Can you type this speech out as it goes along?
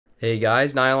Hey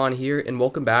guys, Nylon here, and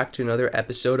welcome back to another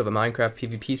episode of a Minecraft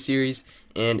PvP series.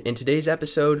 And in today's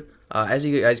episode, as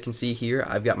you guys can see here,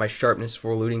 I've got my Sharpness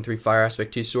 4 Looting 3 Fire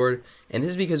Aspect 2 sword, and this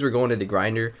is because we're going to the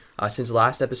grinder. Since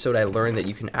last episode, I learned that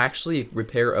you can actually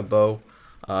repair a bow,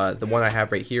 the one I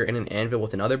have right here, and an anvil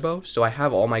with another bow. So I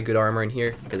have all my good armor in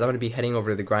here, because I'm going to be heading over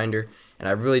to the grinder, and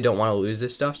I really don't want to lose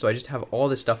this stuff, so I just have all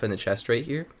this stuff in the chest right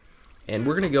here. And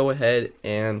we're going to go ahead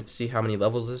and see how many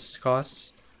levels this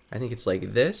costs. I think it's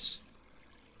like this.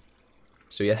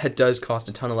 So yeah, that does cost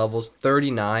a ton of levels,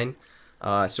 39.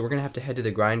 So we're going to have to head to the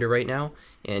grinder right now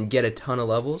and get a ton of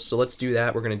levels. So let's do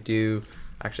that. We're going to do,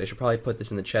 actually I should probably put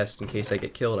this in the chest in case I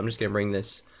get killed. I'm just going to bring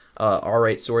this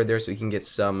alright sword there so we can get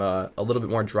some, a little bit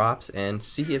more drops and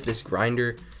see if this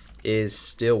grinder is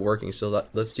still working. So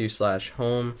let's do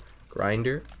 /home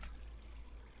grinder.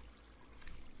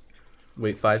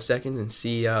 Wait 5 seconds and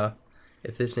see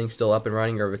if this thing's still up and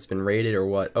running or if it's been raided or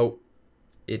what. Oh,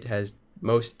 it has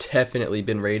most definitely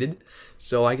been raided.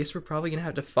 So I guess we're probably gonna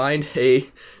have to find a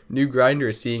new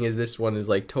grinder, seeing as this one is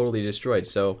like totally destroyed.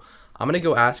 So I'm gonna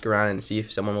go ask around and see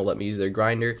if someone will let me use their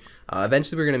grinder.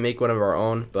 Eventually we're gonna make one of our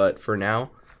own, but for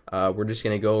now we're just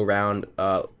gonna go around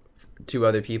to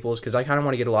other people's, because I kind of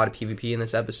want to get a lot of PvP in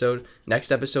this episode.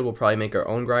 Next episode we'll probably make our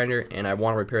own grinder, and I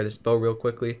want to repair this bow real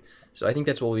quickly. So I think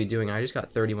that's what we'll be doing. I just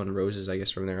got 31 roses, I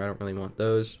guess, from there. I don't really want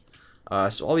those.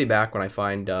 So I'll be back when I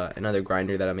find another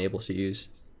grinder that I'm able to use.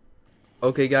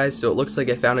 Okay guys, so it looks like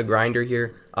I found a grinder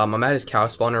here. I'm at his cow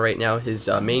spawner right now. His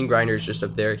main grinder is just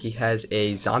up there. He has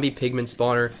a zombie pigman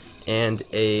spawner and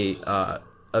a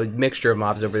mixture of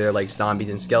mobs over there, like zombies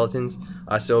and skeletons.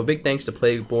 So a big thanks to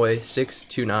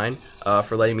Playboy629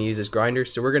 for letting me use this grinder.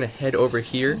 So we're gonna head over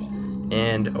here,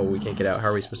 and oh, we can't get out. How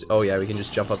are we supposed to? Oh yeah, we can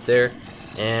just jump up there.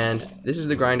 And this is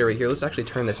the grinder right here. Let's actually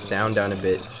turn the sound down a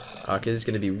bit, because it's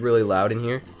gonna be really loud in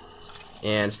here.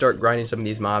 And start grinding some of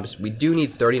these mobs. We do need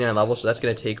 39 levels, so that's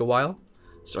gonna take a while.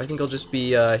 So I think I'll just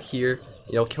be here,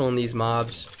 you know, killing these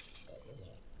mobs.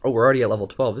 Oh, we're already at level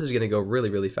 12. This is gonna go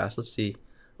really fast. Let's see.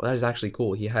 Well, that is actually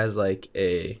cool. He has like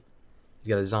he's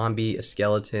got a zombie, a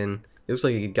skeleton. It looks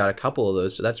like he got a couple of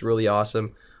those, so that's really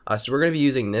awesome. So we're gonna be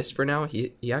using this for now.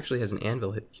 He actually has an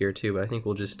anvil here too, but I think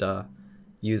we'll just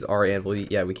use our anvil.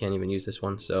 Yeah, we can't even use this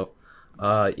one. So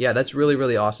yeah, that's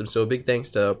really awesome. So a big thanks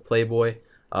to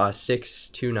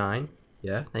Playboy629.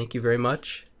 Yeah, thank you very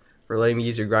much for letting me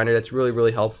use your grinder. That's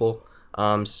really helpful.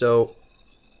 So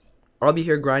I'll be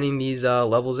here grinding these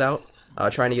levels out,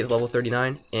 trying to get to level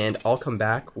 39, and I'll come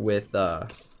back with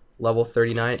level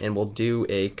 39, and we'll do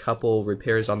a couple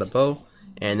repairs on the bow,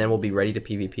 and then we'll be ready to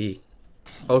PvP.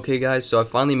 Okay guys, so I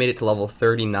finally made it to level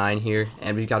 39 here,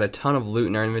 and we've got a ton of loot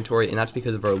in our inventory, and that's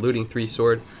because of our looting 3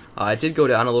 sword. It did go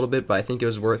down a little bit, but I think it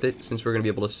was worth it since we're going to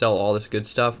be able to sell all this good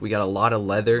stuff. We got a lot of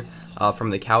leather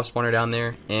from the cow spawner down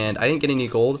there, and I didn't get any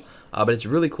gold, but it's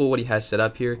really cool what he has set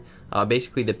up here.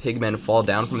 Basically the pigmen fall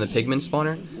down from the pigman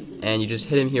spawner, and you just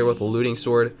hit him here with a looting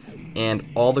sword, and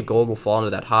all the gold will fall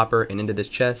into that hopper and into this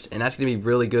chest, and that's going to be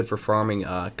really good for farming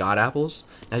god apples.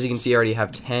 As you can see, I already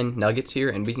have 10 nuggets here,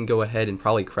 and we can go ahead and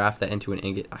probably craft that into an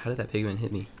ingot. How did that pigman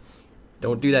hit me?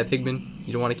 Don't do that, pigman.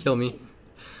 You don't want to kill me.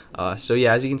 So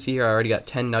yeah, as you can see here, I already got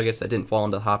 10 nuggets that didn't fall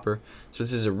into the hopper. So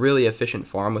this is a really efficient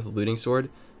farm with a looting sword.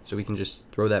 So we can just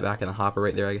throw that back in the hopper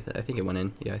right there. I think it went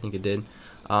in. Yeah, I think it did.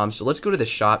 So let's go to the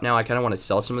shop now. I kind of want to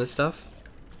sell some of this stuff.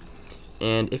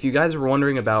 And if you guys are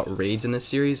wondering about raids in this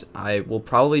series, I will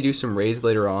probably do some raids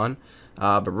later on.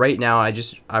 But right now,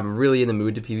 I'm really in the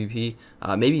mood to PvP.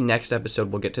 Maybe next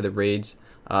episode we'll get to the raids,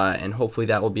 and hopefully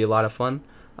that will be a lot of fun.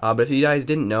 But if you guys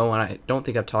didn't know, and I don't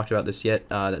think I've talked about this yet,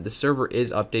 that the server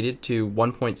is updated to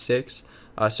 1.6.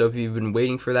 So if you've been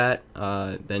waiting for that,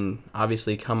 then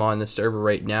obviously come on the server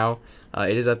right now.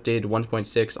 It is updated to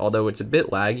 1.6, although it's a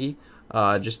bit laggy.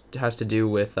 Just has to do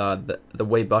with the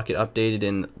way Bucket updated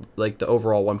and like the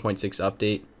overall 1.6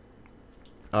 update.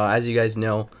 As you guys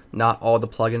know, not all the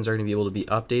plugins are going to be able to be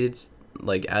updated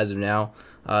like as of now.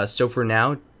 So for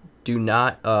now, do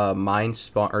not mine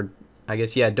spawn, or I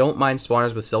guess yeah, don't mine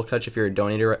spawners with Silk Touch if you're a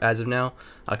donator as of now,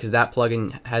 because that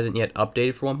plugin hasn't yet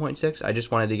updated for 1.6. I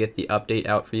just wanted to get the update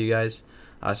out for you guys,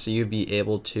 so you'd be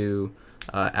able to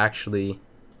actually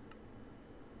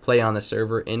play on the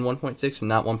server in 1.6 and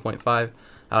not 1.5,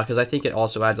 because I think it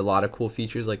also adds a lot of cool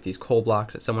features like these coal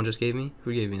blocks that someone just gave me.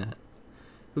 Who gave me that?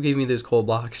 Who gave me those coal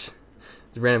blocks?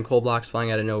 These random coal blocks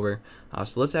flying out of nowhere.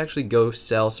 So let's actually go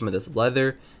sell some of this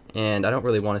leather, and I don't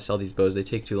really want to sell these bows. They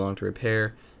take too long to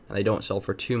repair, and they don't sell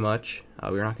for too much.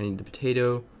 We're not going to need the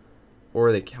potato,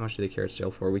 or how much do the carrots sell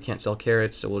for? We can't sell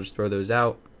carrots, so we'll just throw those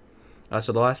out.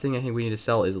 So the last thing I think we need to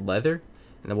sell is leather,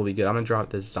 and then we'll be good. I'm going to drop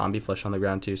this zombie flesh on the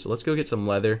ground too. So let's go get some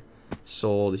leather.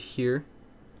 sold here.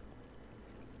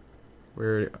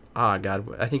 Where, ah,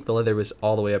 God, I think the leather was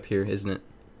all the way up here, isn't it?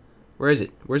 Where is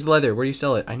it? Where's the leather? Where do you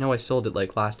sell it? I know I sold it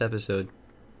like last episode.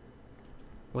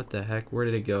 What the heck? Where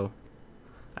did it go?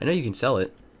 I know you can sell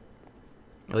it.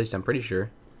 At least I'm pretty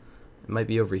sure. It might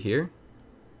be over here.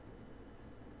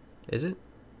 Is it?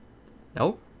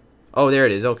 No? Oh, there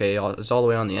it is. Okay, it's all the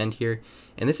way on the end here.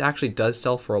 And this actually does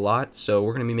sell for a lot, so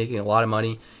we're going to be making a lot of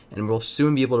money. And we'll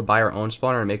soon be able to buy our own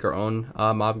spawner and make our own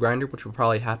mob grinder, which will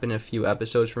probably happen in a few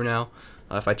episodes from now,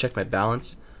 if I check my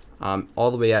balance.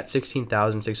 All the way at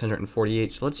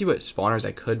 16,648. So let's see what spawners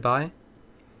I could buy.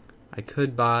 I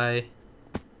could buy,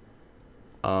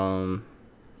 you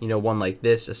know, one like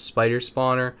this, a spider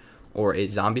spawner or a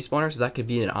zombie spawner. So that could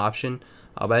be an option.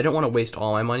 But I don't want to waste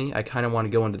all my money. I kind of want to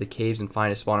go into the caves and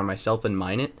find a spawner myself and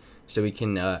mine it, so we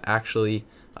can actually,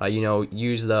 you know,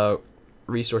 use the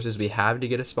resources we have to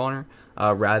get a spawner,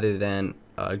 rather than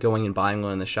going and buying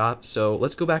one in the shop. So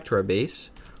let's go back to our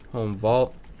base, home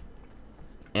vault,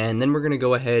 and then we're going to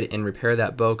go ahead and repair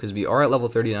that bow, because we are at level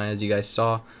 39, as you guys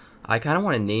saw. I kind of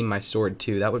want to name my sword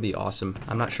too. That would be awesome.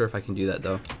 I'm not sure if I can do that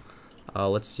though.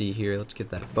 Let's see here. Let's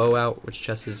get that bow out. Which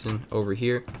chest is in? Over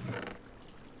here.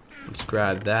 Let's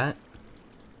grab that.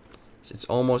 So it's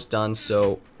almost done,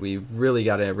 so we really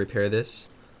got to repair this.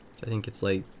 So I think it's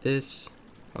like this.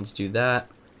 Let's do that.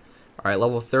 Alright,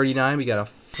 level 39. We got a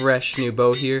fresh new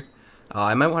bow here.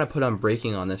 I might want to put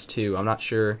unbreaking on this too. I'm not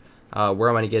sure where I'm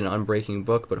going to get an unbreaking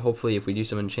book, but hopefully if we do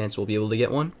some enchants, we'll be able to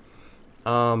get one.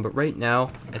 But right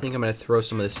now, I think I'm going to throw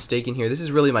some of the steak in here. This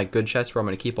is really my good chest where I'm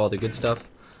going to keep all the good stuff.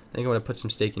 I think I'm going to put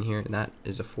some steak in here, and that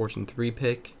is a Fortune 3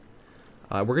 pick.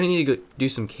 We're going to need to go do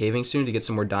some caving soon to get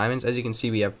some more diamonds. As you can see,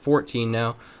 we have 14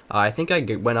 now. I think I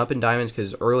went up in diamonds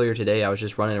because earlier today I was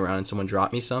just running around and someone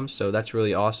dropped me some, so that's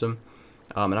really awesome.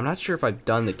 And I'm not sure if I've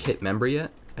done the kit member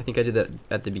yet. I think I did that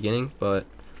at the beginning, but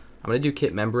I'm going to do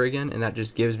kit member again, and that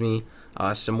just gives me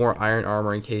some more iron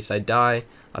armor in case I die,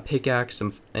 a pickaxe,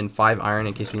 and 5 iron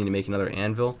in case we need to make another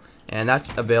anvil. And that's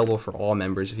available for all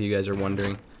members if you guys are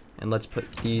wondering. And let's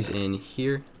put these in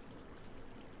here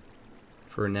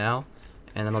for now.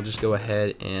 And then I'll just go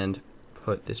ahead and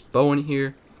put this bow in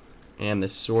here and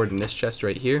this sword in this chest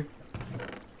right here.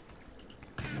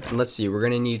 And let's see, we're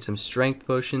going to need some strength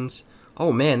potions.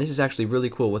 Oh man, this is actually really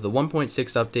cool. With the 1.6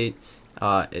 update,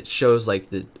 it shows like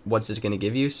what's this going to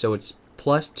give you. So it's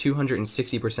plus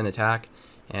 260% attack,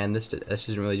 and this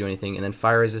doesn't really do anything. And then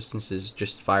fire resistance is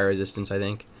just fire resistance, I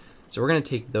think. So we're going to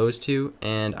take those two,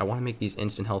 and I want to make these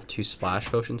instant health 2 splash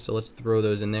potions. So let's throw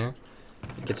those in there.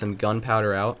 Get some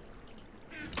gunpowder out.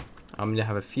 I'm gonna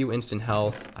have a few instant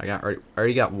health. I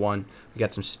already got one. We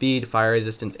got some speed, fire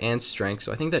resistance, and strength.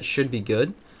 So I think that should be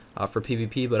good for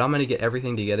PvP. But I'm gonna get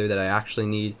everything together that I actually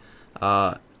need.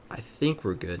 I think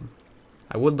we're good.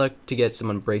 I would like to get some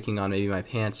unbreaking on maybe my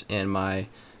pants and my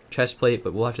chest plate,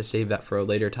 but we'll have to save that for a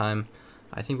later time.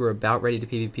 I think we're about ready to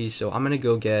PvP. So I'm gonna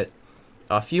go get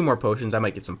a few more potions. I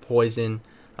might get some poison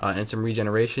and some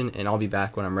regeneration, and I'll be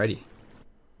back when I'm ready.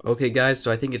 Okay guys,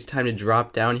 so I think it's time to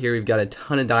drop down here. We've got a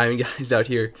ton of diamond guys out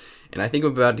here, and I think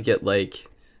I'm about to get like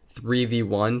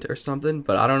 3v1'd or something,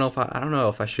 but I don't know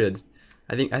if I should.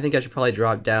 I think I should probably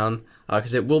drop down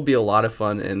because it will be a lot of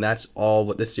fun, and that's all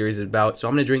what this series is about. So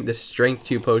I'm gonna drink this strength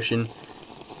 2 potion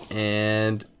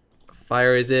and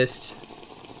fire resist,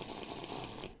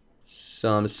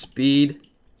 some speed.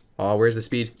 Oh, where's the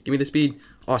speed? Give me the speed.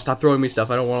 Oh, stop throwing me stuff.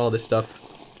 I don't want all this stuff.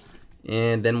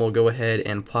 And then we'll go ahead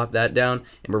and pop that down,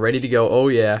 and we're ready to go. Oh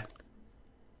yeah.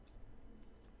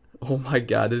 Oh my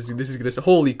god, this is gonna,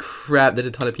 holy crap, there's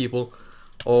a ton of people.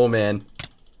 Oh man.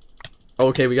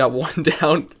 Okay, we got one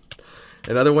down,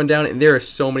 another one down, and there are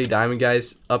so many diamond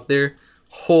guys up there.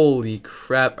 Holy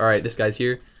crap. Alright, this guy's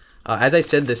here. As I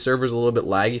said, this server's a little bit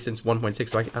laggy since 1.6,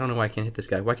 so I don't know why I can't hit this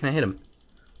guy. Why can't I hit him?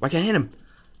 Why can't I hit him?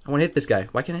 I want to hit this guy.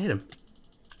 Why can't I hit him?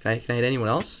 Can I hit anyone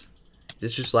else? Is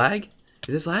this just lag?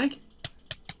 Is this lag?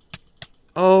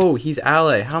 Oh, he's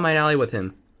ally. How am I an ally with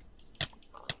him?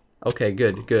 Okay,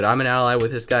 good. I'm an ally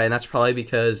with this guy, and that's probably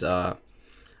because I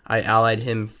allied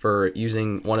him for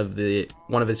using one of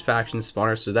his faction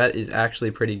spawners. So that is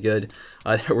actually pretty good.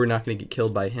 That we're not going to get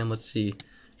killed by him. Let's see.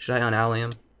 Should I unally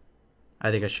him? I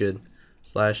think I should.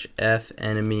 /F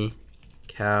enemy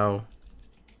cow.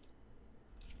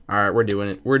 All right, we're doing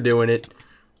it. We're doing it.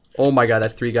 Oh my god,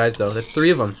 that's 3 guys though. That's 3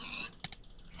 of them.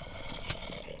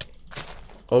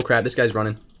 Oh crap, this guy's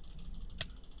running. Can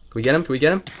we get him? Can we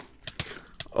get him?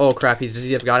 Oh crap, does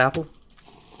he have God Apple?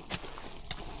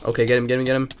 Okay, get him. Get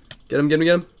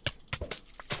him.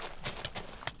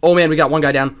 Oh man, we got one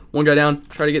guy down.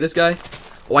 Try to get this guy.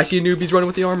 Oh, I see a noob. He's running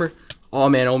with the armor. Oh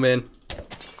man.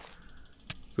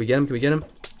 we get him? Can we get him?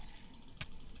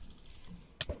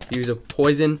 Use a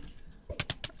poison.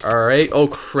 Alright. Oh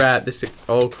crap.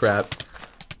 Oh crap.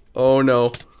 Oh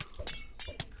no.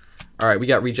 Alright, we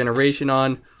got regeneration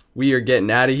on. We are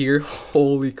getting out of here.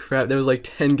 Holy crap. There was like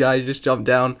 10 guys just jumped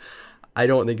down. I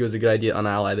don't think it was a good idea to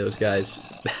unally those guys.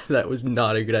 That was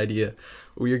not a good idea.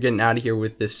 We are getting out of here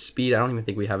with this speed. I don't even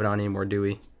think we have it on anymore, do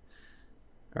we?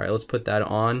 Alright, let's put that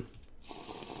on.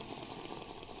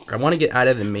 I want to get out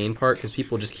of the main part because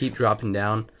people just keep dropping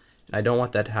down. And I don't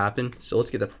want that to happen. So let's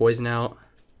get the poison out.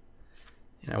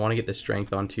 And I want to get the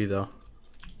strength on too, though.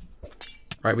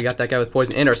 Alright, we got that guy with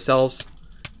poison and ourselves.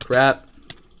 Crap.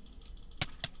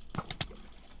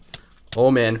 Oh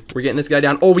man, we're getting this guy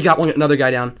down. Oh, we got another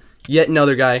guy down. Yet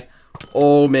another guy.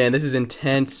 Oh man, this is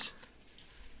intense.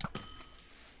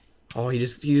 Oh, he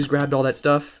just grabbed all that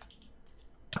stuff.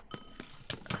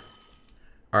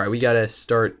 Alright, we gotta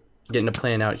start getting a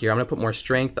plan out here. I'm gonna put more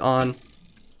strength on.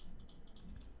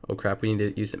 Oh crap, we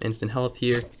need to use some instant health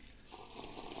here.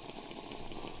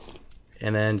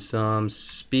 And then some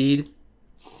speed.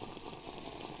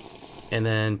 And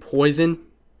then poison.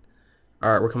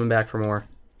 Alright, we're coming back for more.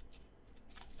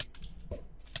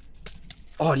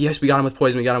 Oh yes, we got him with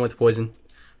poison. We got him with poison.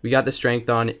 We got the strength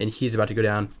on, and he's about to go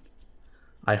down.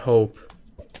 I hope.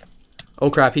 Oh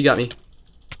crap, he got me.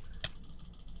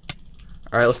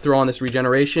 Alright, let's throw on this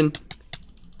regeneration.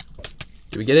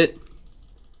 Did we get it?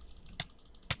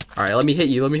 Alright, let me hit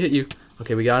you. Let me hit you.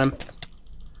 Okay, we got him.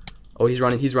 Oh, he's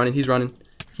running. He's running. He's running.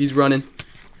 He's running.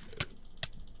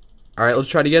 Alright, let's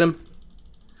try to get him.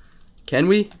 Can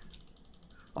we?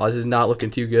 Oh, this is not looking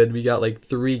too good. We got like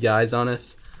 3 guys on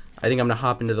us. I think I'm going to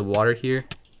hop into the water here.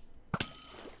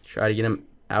 Try to get him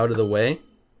out of the way.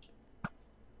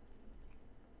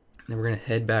 And then we're going to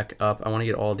head back up. I want to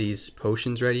get all these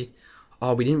potions ready.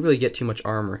 Oh, we didn't really get too much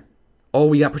armor. Oh,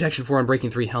 we got protection 4 and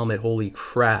breaking 3 helmet. Holy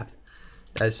crap.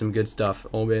 That is some good stuff.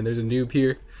 Oh man, there's a noob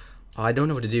here. Oh, I don't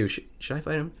know what to do. Should I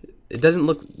fight him? It doesn't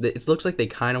look... It looks like they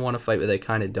kind of want to fight, but they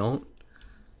kind of don't.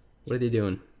 What are they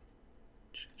doing?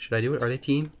 Should I do it? Are they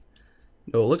team?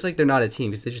 No, it looks like they're not a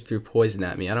team because they just threw poison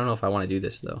at me. I don't know if I want to do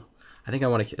this, though. I think I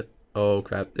want to kill... Oh,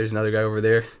 crap. There's another guy over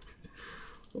there.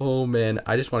 Oh, man.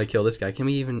 I just want to kill this guy. Can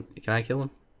we even... Can I kill him?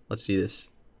 Let's see this.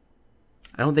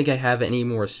 I don't think I have any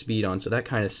more speed on, so that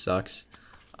kind of sucks.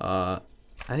 I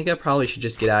think I probably should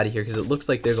just get out of here because it looks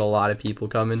like there's a lot of people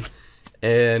coming.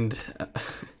 And...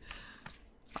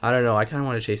 I don't know. I kind of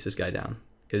want to chase this guy down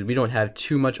because we don't have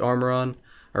too much armor on.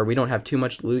 Or we don't have too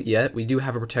much loot yet. We do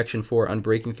have a protection 4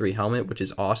 unbreaking 3 helmet, which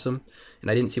is awesome.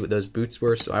 And I didn't see what those boots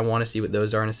were, so I want to see what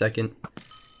those are in a second.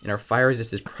 And our fire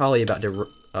resist is probably about to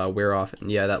wear off.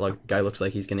 And yeah, that guy looks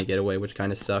like he's going to get away, which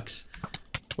kind of sucks.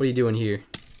 What are you doing here?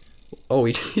 Oh,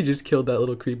 he just killed that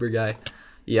little creeper guy.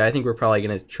 Yeah, I think we're probably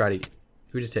going to try to...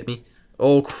 Who just hit me?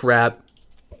 Oh, crap.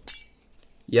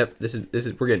 Yep, this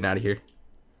is we're getting out of here.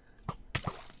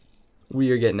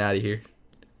 We are getting out of here.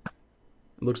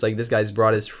 Looks like this guy's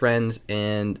brought his friends,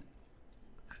 and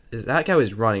that guy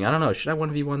was running. I don't know. Should I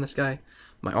 1v1 this guy?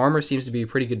 My armor seems to be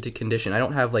pretty good condition. I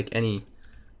don't have like any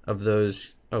of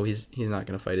those. Oh, he's not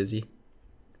gonna fight, is he?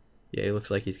 Yeah, he looks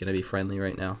like he's gonna be friendly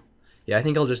right now. Yeah, I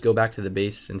think I'll just go back to the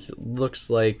base since it looks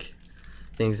like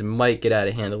things might get out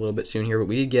of hand a little bit soon here. But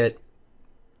we did get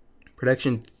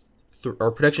protection 4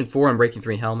 on breaking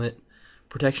 3 helmet,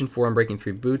 protection 4 on breaking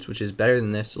 3 boots, which is better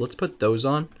than this. So let's put those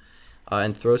on.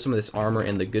 And throw some of this armor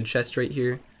in the good chest right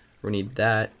here. We need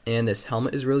that. And this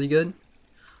helmet is really good.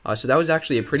 So that was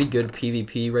actually a pretty good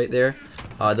PvP right there.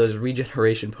 Those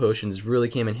regeneration potions really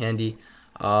came in handy.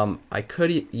 I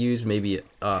could use maybe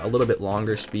a little bit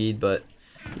longer speed, but,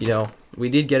 you know, we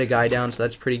did get a guy down, so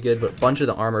that's pretty good. But a bunch of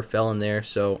the armor fell in there,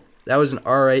 so that was an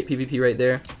alright PvP right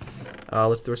there.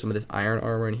 Let's throw some of this iron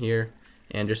armor in here.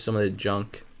 And just some of the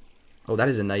junk. Oh, that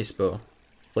is a nice bow.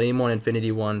 Flame 1,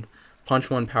 Infinity 1.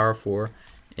 Punch 1, Power 4,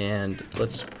 and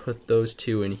let's put those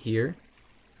 2 in here,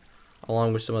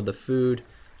 along with some of the food,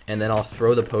 and then I'll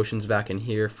throw the potions back in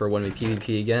here for when we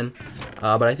PvP again.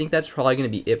 But I think that's probably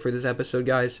going to be it for this episode,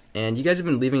 guys. And you guys have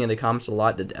been leaving in the comments a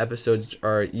lot that the episodes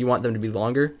you want them to be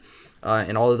longer,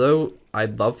 and although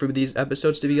I'd love for these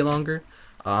episodes to be longer,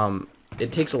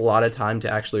 it takes a lot of time to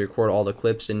actually record all the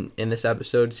clips in this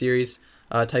episode series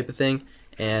type of thing,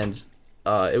 and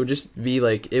it would just be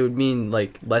like, it would mean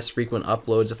like less frequent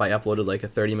uploads if I uploaded like a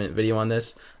 30-minute video on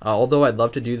this. Although I'd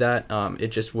love to do that, it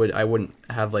just I wouldn't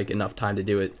have like enough time to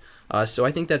do it. So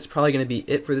I think that's probably going to be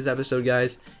it for this episode,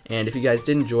 guys. And if you guys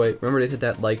did enjoy, remember to hit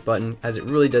that like button, as it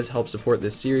really does help support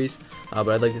this series. But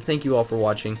I'd like to thank you all for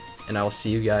watching, and I will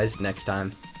see you guys next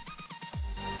time.